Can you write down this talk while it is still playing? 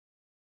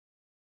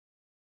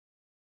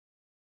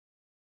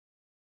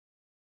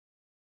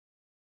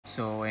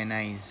So when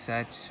I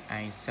insert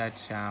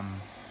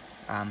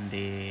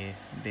the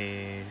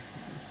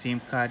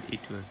SIM card,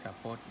 it will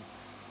support me.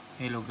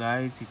 Hello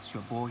guys, it's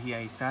your boy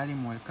here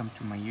Salim. Welcome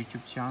to my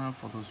YouTube channel.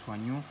 For those who are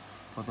new,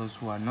 for those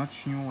who are not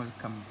new,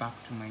 welcome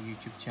back to my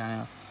YouTube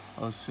channel.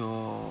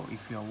 Also,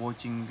 if you are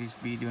watching this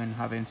video and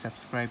haven't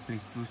subscribed,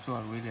 please do so.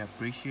 I really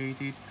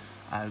appreciate it.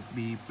 I'll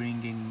be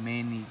bringing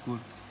many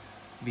good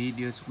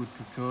videos, good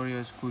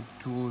tutorials, good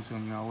tools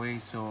on your way.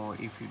 So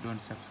if you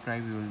don't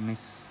subscribe, you will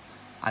miss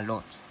a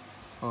lot.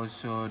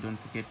 Also, don't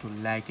forget to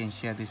like and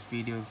share this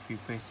video. If you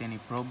face any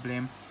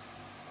problem,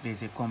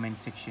 there's a comment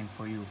section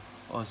for you.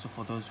 Also,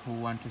 for those who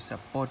want to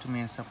support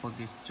me and support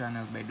this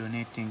channel by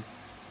donating,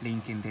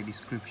 link in the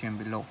description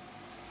below.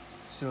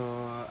 So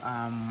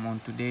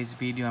on today's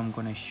video, I'm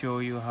gonna show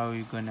you how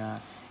you're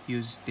gonna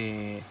use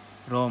the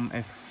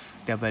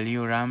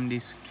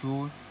ramdisk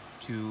tool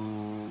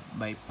to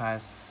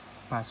bypass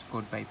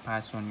passcode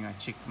bypass on your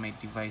checkmate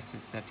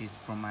devices, that is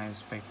from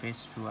iOS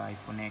 5s to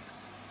iPhone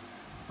X,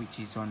 which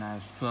is on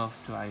iOS 12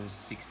 to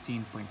iOS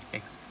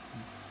 16.xx.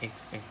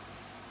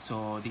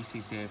 So this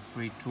is a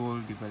free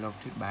tool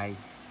developed by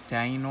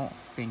Tino.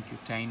 Thank you,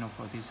 Tino,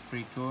 for this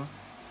free tool.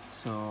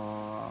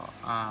 So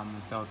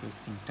without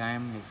wasting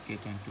time, let's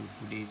get into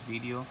today's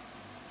video.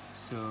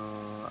 So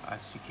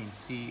as you can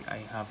see,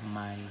 I have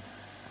my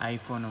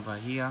iPhone over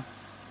here,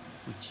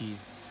 which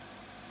is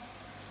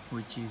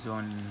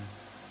on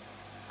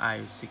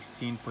iOS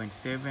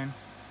 16.7,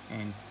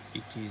 and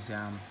it is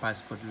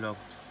passcode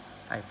locked.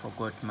 I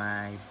forgot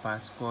my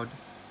passcode,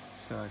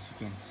 so as you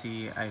can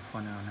see,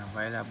 iPhone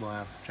unavailable.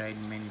 I've tried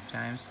many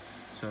times,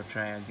 so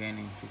try again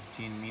in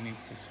 15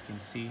 minutes. As you can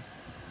see,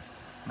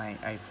 my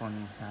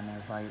iPhone is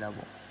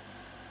unavailable.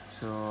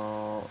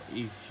 So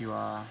if you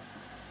have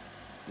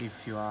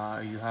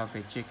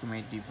a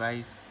checkmate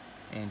device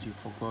and you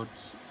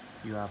forgot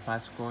your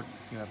passcode,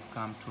 you have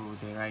come to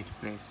the right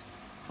place.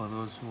 For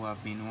those who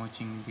have been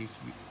watching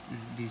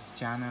this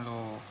channel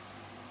or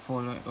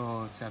follow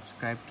or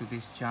subscribe to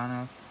this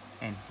channel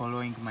and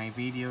following my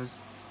videos,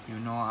 you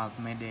know I've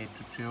made a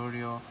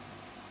tutorial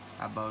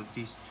about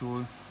this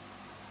tool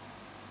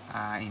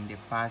in the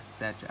past,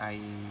 that I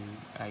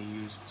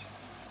used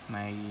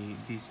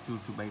this tool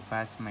to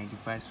bypass my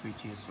device,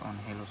 which is on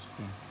hello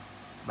screen,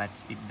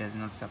 but it does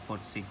not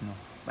support signal.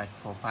 But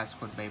for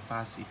passcode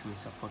bypass, it will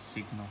support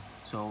signal.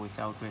 So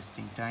without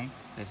wasting time,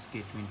 let's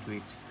get into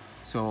it.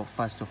 So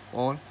first of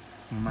all,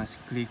 you must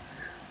click,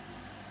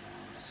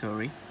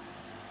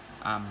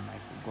 I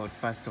forgot.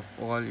 First of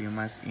all, you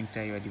must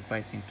enter your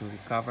device into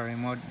recovery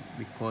mode,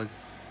 because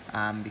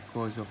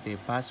of the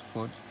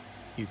passcode,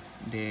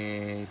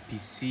 the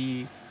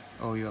PC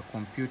or your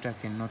computer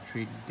cannot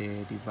read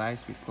the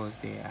device, because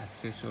the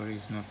accessory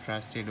is not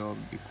trusted, or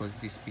because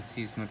this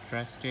PC is not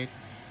trusted.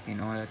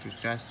 In order to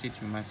trust it,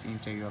 you must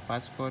enter your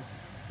passcode,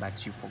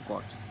 but you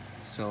forgot.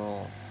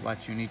 So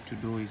what you need to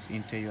do is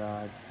enter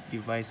your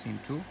device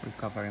into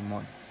recovery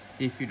mode.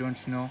 If you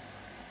don't know,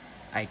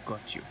 I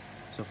got you.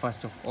 So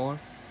first of all,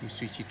 you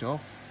switch it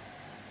off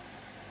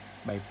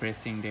by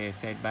pressing the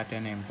side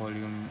button and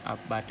volume up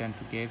button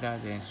together,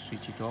 then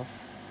switch it off.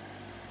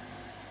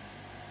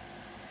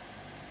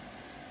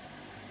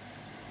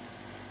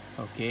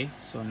 Okay,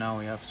 so now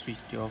we have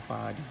switched off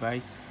our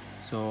device.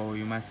 So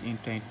you must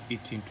enter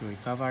it into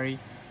recovery.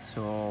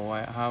 So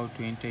how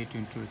to enter it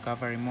into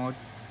recovery mode?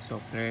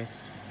 So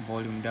press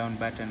volume down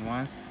button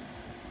once,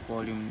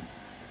 volume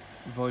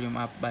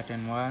up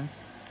button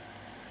once,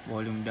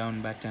 volume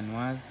down button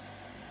once,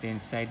 then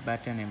side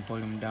button and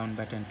volume down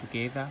button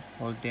together.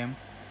 Hold them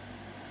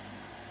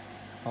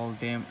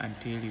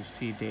until you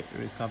see the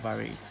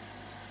recovery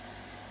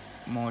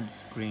mode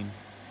screen.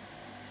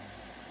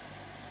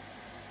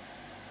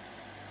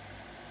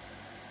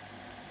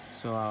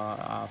 So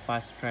our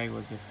first try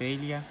was a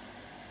failure.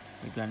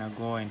 We're gonna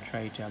go and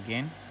try it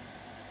again.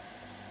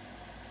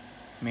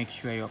 Make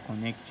sure you're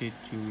connected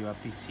to your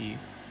PC.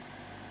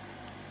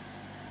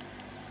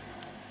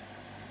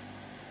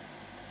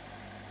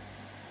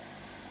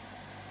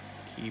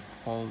 Keep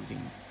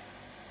holding.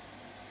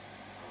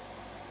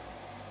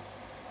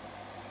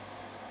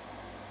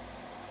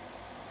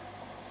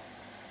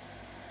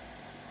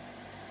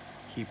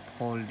 Keep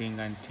holding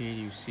until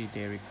you see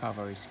the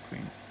recovery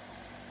screen.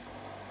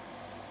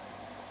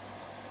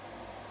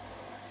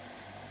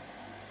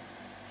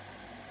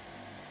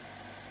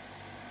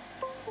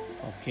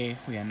 Okay,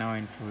 we are now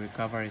into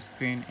recovery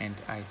screen, and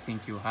I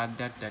think you heard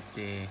that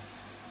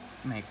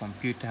my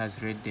computer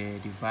has read the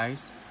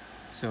device.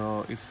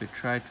 So if we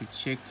try to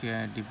check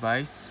your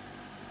device,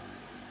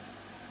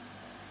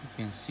 you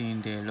can see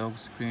in the log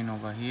screen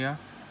over here,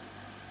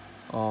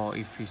 or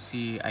if you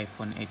see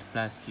iPhone 8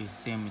 Plus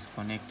GSM is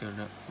connected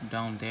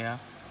down there,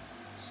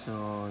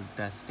 so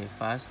that's the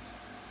first.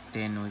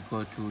 Then we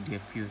go to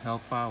DFU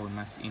helper. We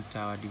must enter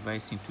our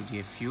device into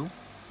DFU.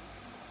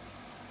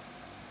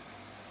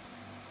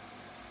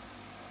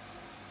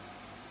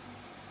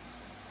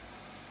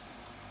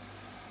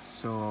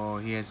 So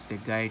here's the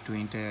guide to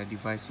enter your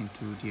device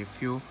into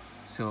DFU.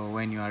 So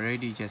when you are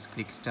ready, just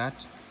click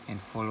start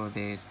and follow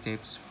the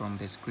steps from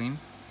the screen.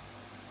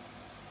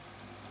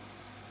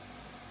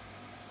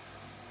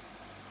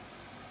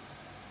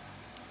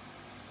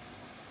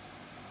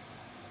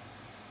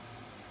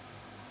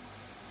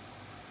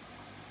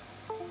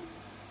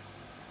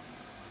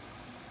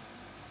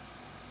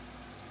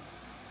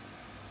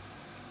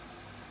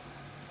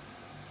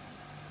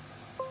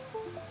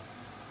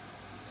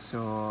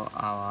 So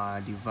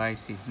our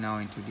device is now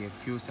into the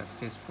FU,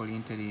 successfully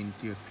entered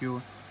into the FU.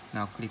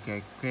 Now click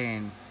OK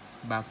and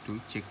back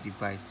to check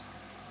device.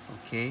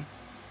 Okay,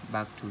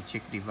 back to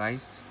check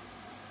device.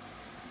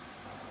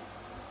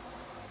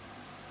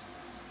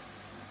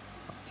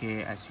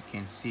 Okay, as you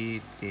can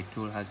see, the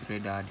tool has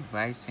read our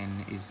device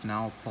and is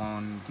now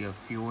upon the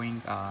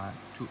viewing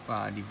to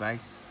our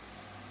device.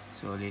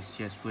 So let's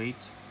just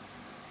wait.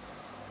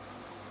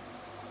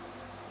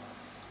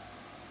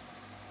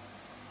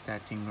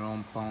 Starting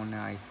ROM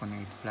Powner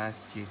iPhone 8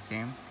 Plus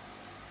GSM.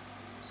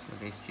 So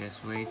let's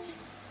just wait.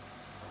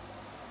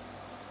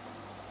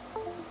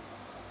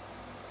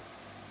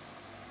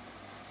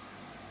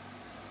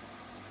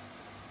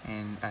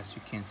 And as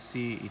you can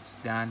see, it's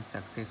done,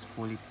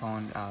 successfully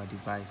pawned our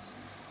device.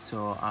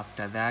 So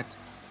after that,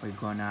 we're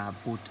gonna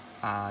boot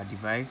our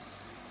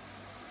device.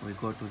 We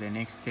go to the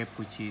next step,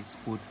 which is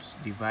boot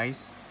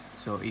device.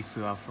 So if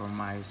you are from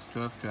iOS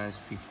 12 to iOS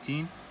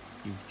 15,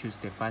 you choose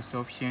the first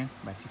option,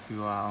 but if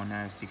you are on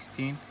iOS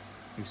 16,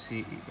 you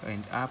see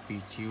and up, you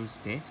choose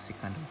the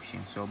second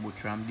option. So boot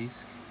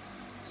ramdisk.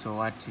 So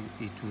what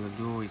it will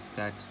do is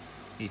that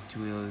it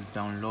will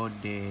download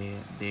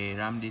the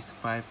ramdisk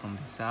file from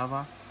the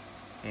server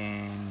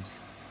and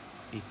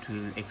it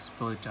will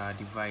exploit our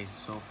device.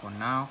 So for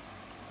now,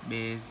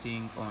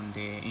 basing on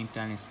the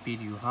internet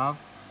speed you have,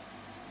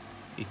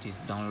 it is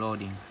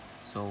downloading.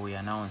 So we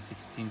are now on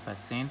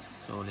 16%.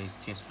 So let's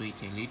just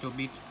wait a little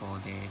bit for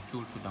the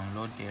tool to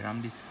download the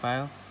ramdisk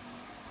file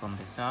from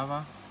the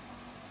server.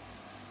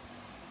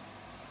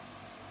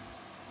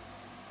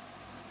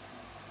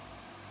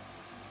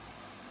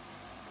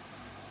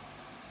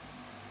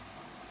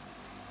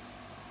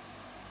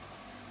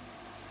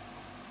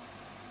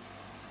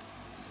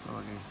 So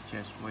let's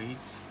just wait.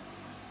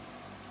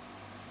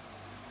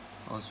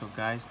 Also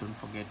guys, don't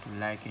forget to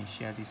like and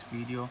share this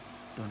video.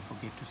 Don't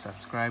forget to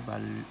subscribe.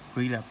 I'll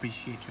really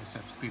appreciate your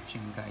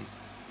subscription, guys.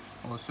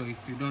 Also, if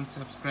you don't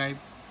subscribe,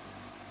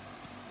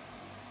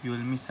 you will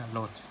miss a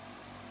lot.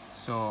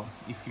 So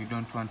if you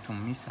don't want to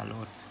miss a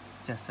lot,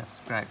 just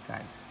subscribe,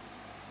 guys.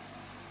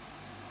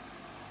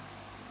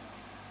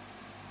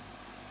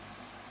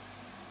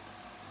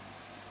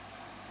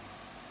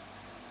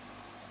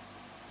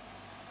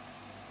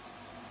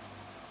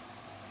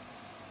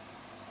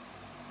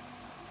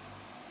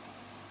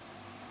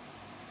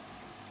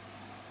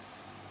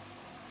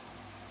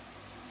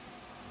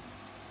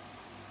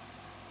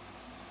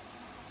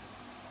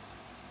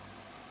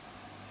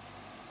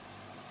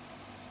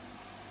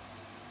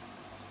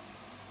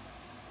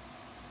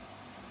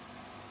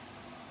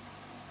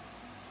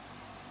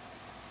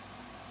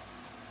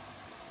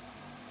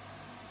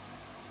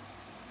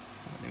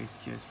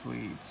 Let's just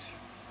wait.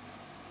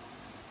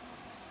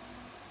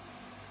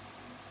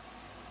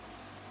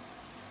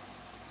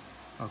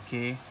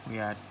 Okay, we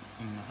are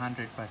in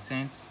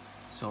 100%.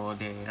 So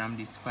the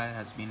ramdisk file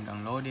has been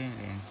downloaded,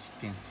 and as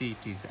you can see,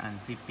 it is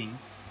unzipping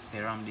the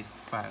ramdisk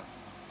file.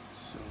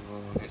 So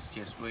let's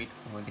just wait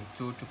for the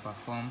tool to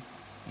perform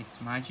its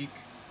magic.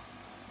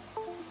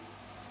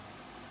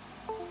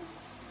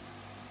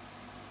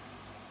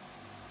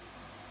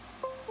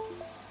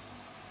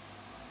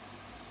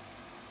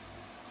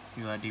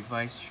 Your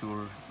device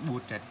should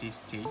boot at this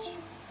stage.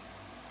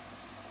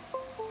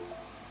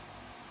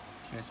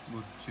 Just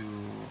boot to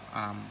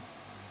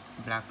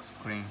black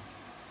screen.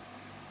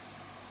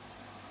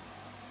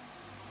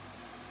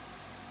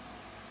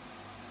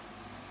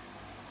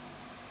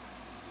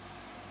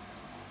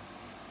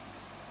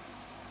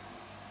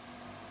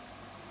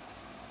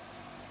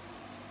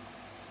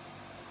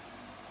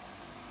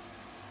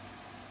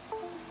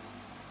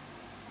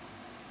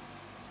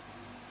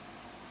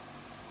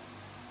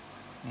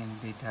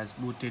 And it has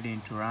booted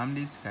into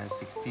ramdisk. iOS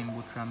 16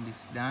 boot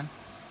ramdisk done,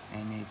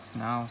 and it's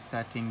now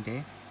starting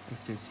the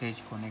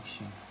SSH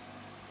connection.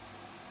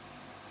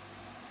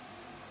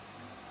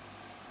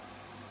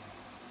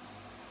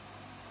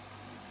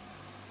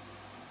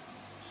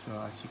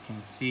 So as you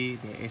can see,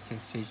 the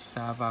SSH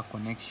server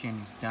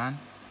connection is done,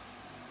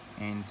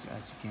 and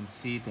as you can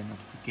see, the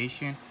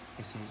notification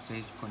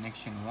SSH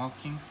connection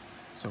working.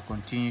 So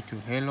continue to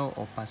hello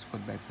or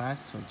passcode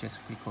bypass. So just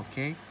click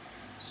OK.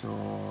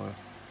 So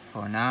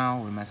for now,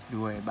 we must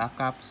do a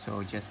backup.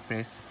 So just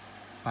press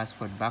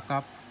passcode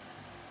backup.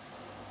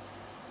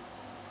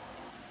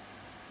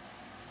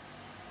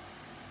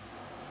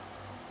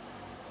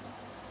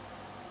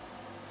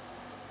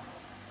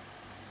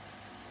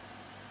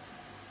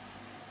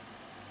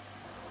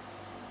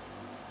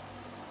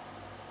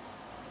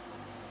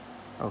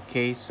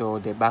 Okay, so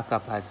the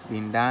backup has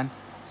been done.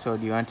 So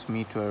do you want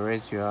me to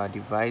erase your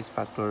device,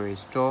 factory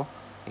restore?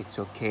 It's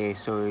okay.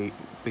 So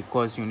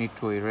because you need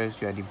to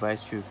erase your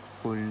device, you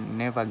could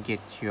never get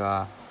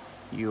your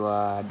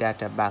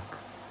data back.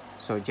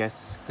 So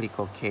just click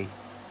OK.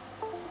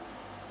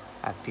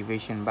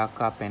 Activation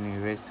backup and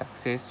erase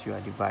success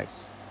your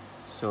device.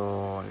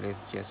 So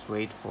let's just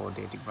wait for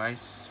the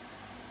device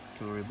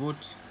to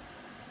reboot.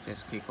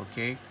 Just click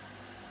OK.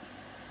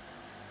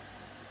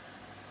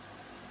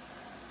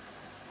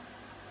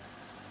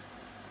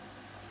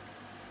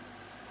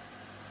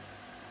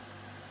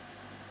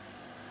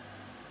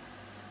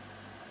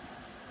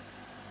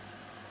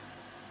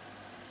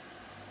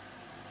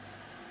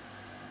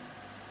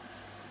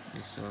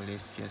 So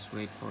let's just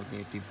wait for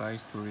the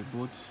device to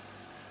reboot,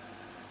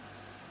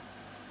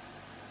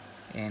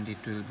 and it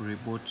will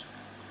reboot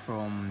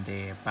from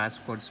the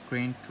passcode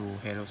screen to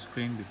hello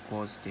screen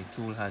because the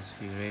tool has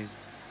erased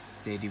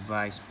the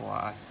device for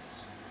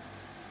us.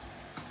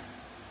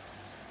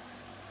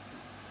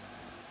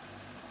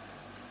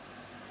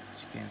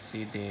 As you can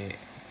see the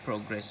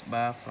progress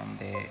bar from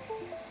the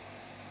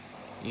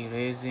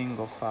erasing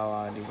of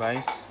our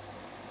device.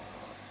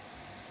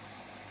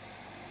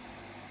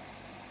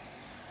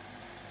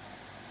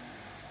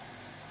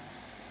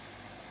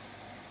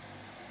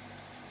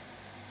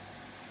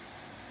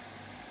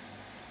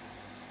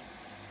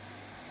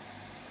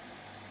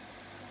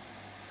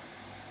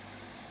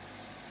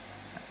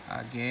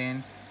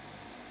 Again,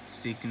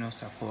 Signal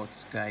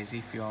supports, guys.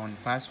 If you are on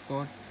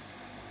passcode,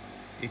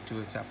 it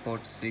will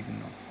support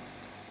Signal.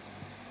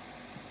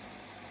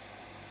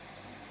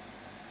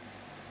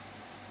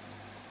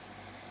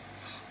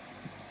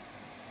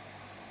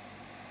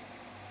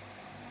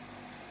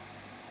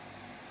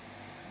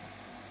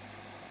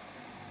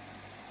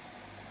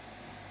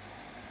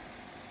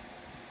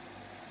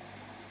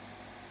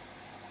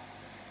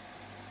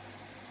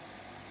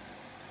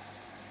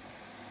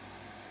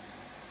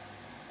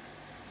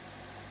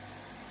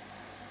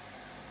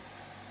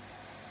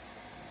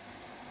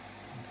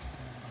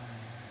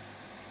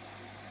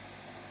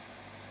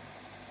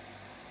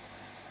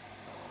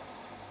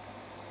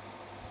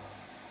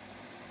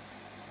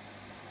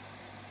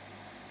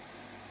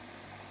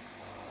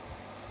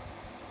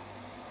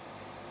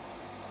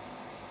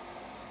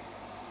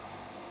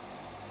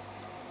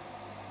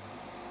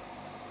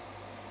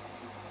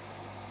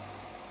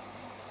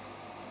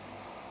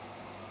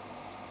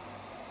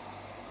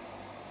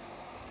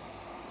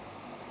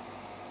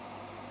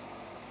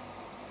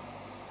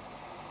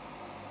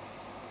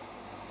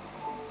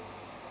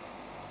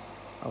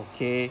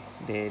 Okay,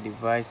 the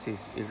device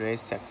is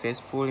erased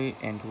successfully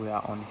and we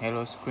are on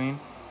hello screen,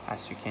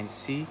 as you can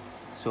see.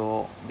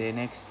 So the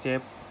next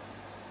step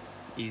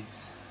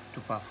is to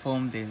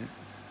perform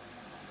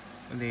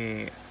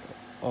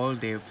all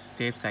the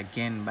steps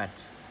again,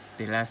 but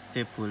the last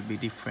step will be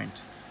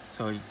different.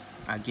 So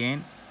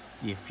again,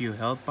 the few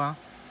helper,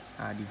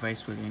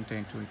 device will enter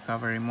into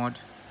recovery mode.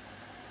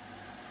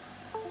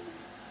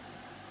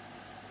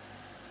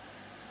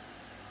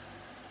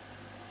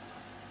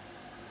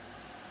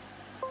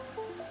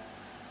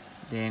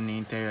 Then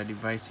enter your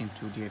device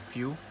into the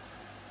FU.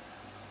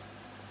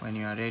 When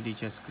you are ready,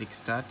 just click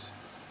start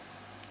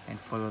and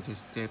follow the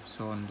steps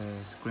on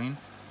the screen.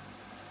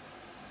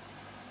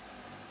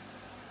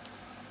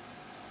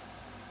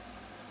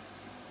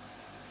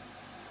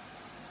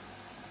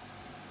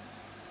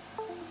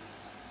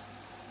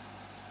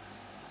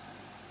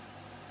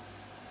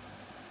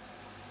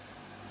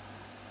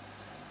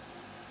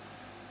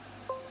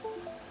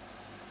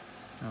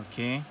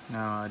 Okay,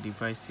 now our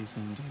device is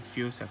in the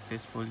FU,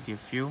 successful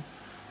DFU.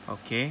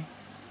 Okay,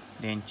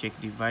 then check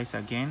device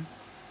again.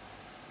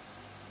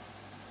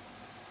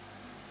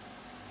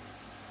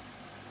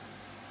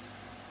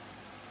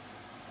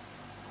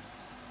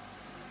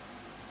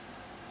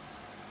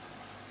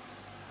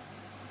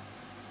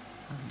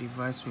 Our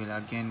device will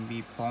again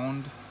be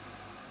pawned.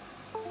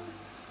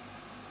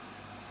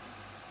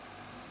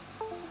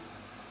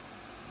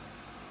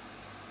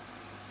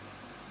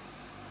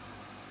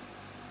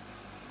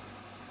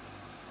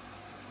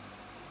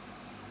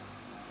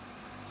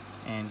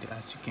 And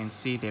as you can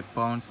see, the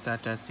pawn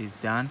status is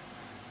done.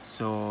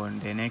 So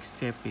the next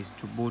step is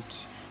to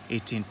boot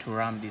it into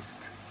ramdisk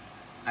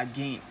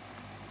again.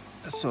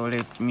 So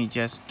let me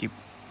just keep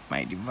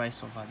my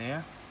device over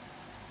there.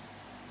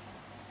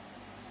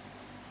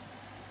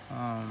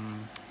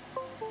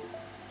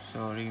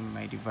 Sorry,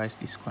 my device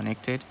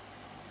disconnected.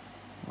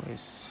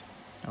 Yes.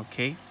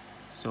 Okay,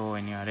 so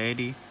when you are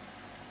ready,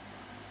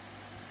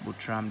 boot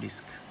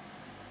ramdisk.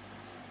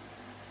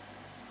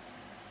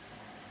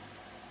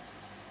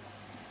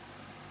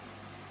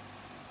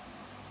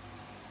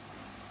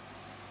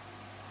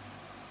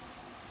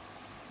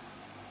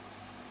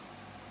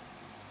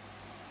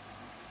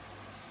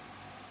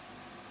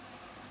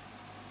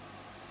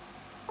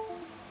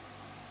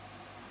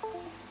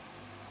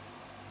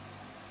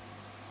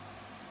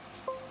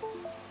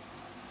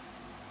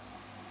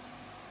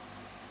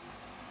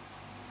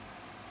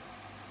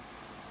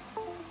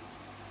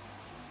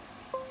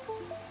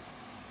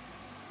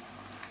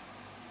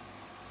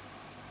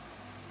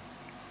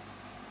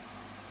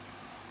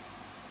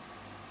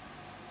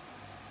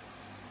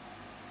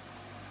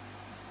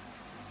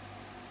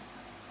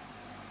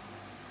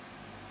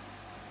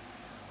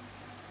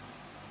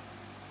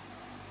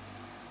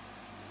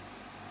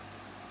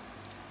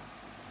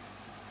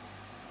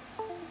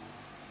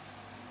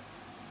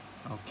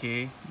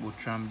 Okay, boot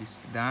ramdisk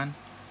done.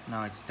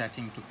 Now it's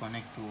starting to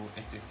connect to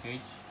SSH.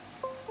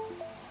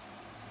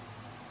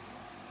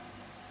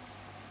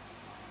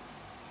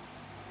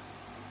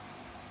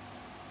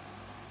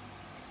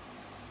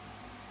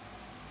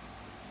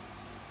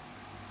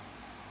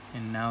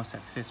 And now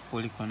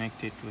successfully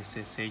connected to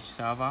SSH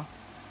server.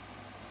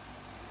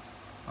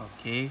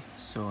 Okay,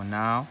 so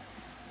now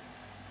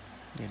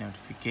the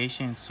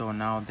notification. So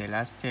now the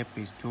last step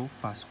is to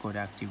passcode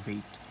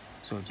activate.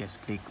 So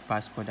just click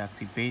passcode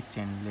activate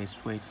and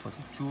let's wait for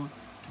the tool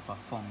to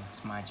perform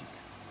its magic.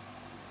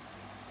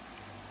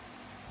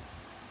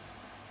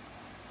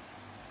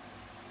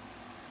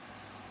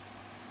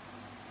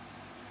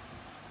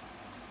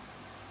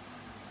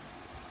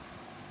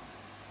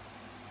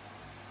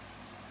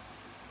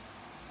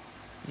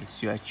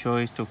 It's your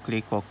choice to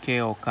click OK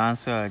or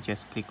cancel. I'll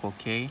just click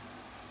OK.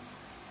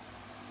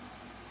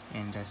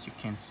 And as you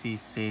can see,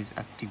 it says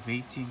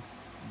activating,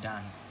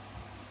 done.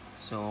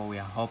 So we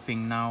are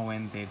hoping now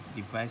when the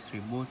device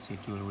reboots,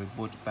 it will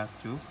reboot back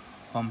to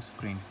home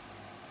screen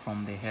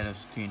from the hello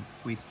screen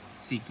with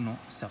signal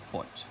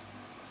support.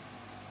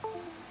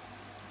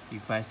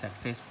 Device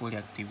successfully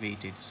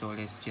activated. So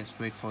let's just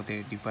wait for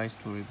the device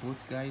to reboot,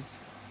 guys.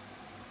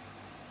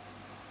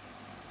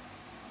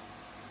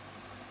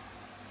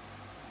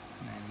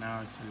 And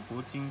now it's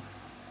rebooting.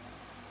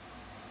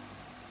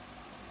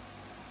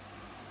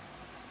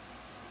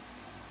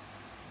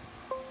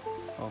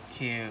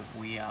 Okay,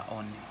 we are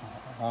on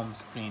home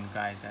screen,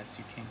 guys. As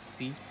you can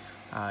see,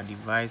 our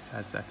device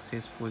has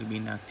successfully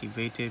been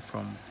activated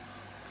from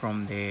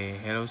the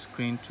hello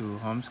screen to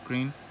home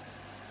screen.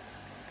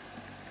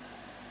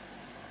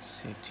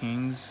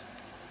 Settings,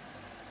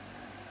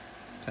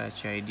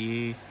 touch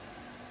ID,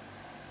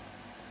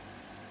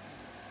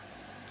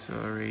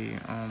 sorry,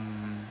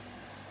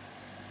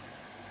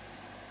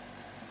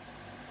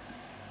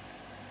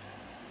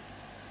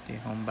 the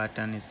home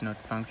button is not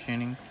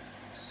functioning.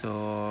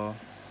 So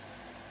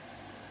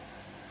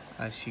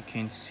as you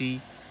can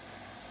see,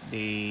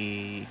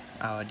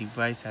 our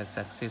device has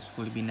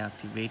successfully been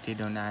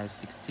activated on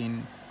iOS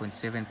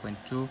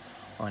 16.7.2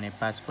 on a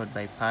passcode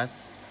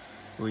bypass,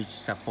 which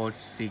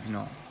supports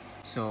signal.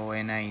 So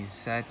when I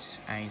insert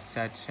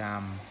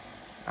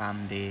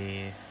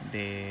the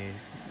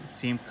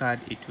SIM card,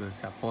 it will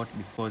support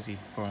because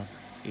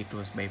it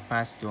was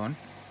bypassed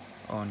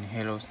on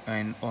hello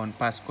and on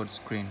passcode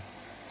screen.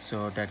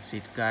 So that's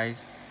it,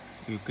 guys.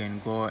 You can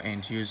go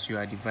and use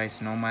your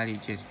device normally,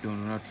 just do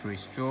not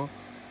restore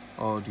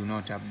or do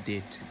not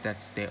update.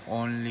 That's the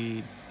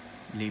only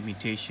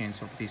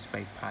limitations of this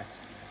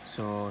bypass.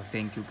 So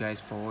thank you guys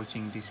for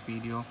watching this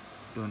video.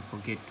 Don't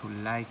forget to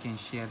like and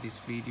share this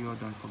video.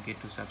 Don't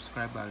forget to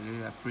subscribe. I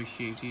really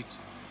appreciate it.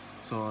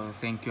 So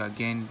thank you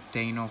again,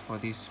 Taino, for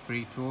this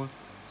free tool.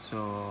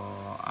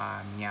 So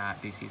yeah,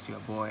 this is your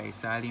boy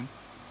Salim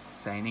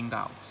signing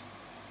out.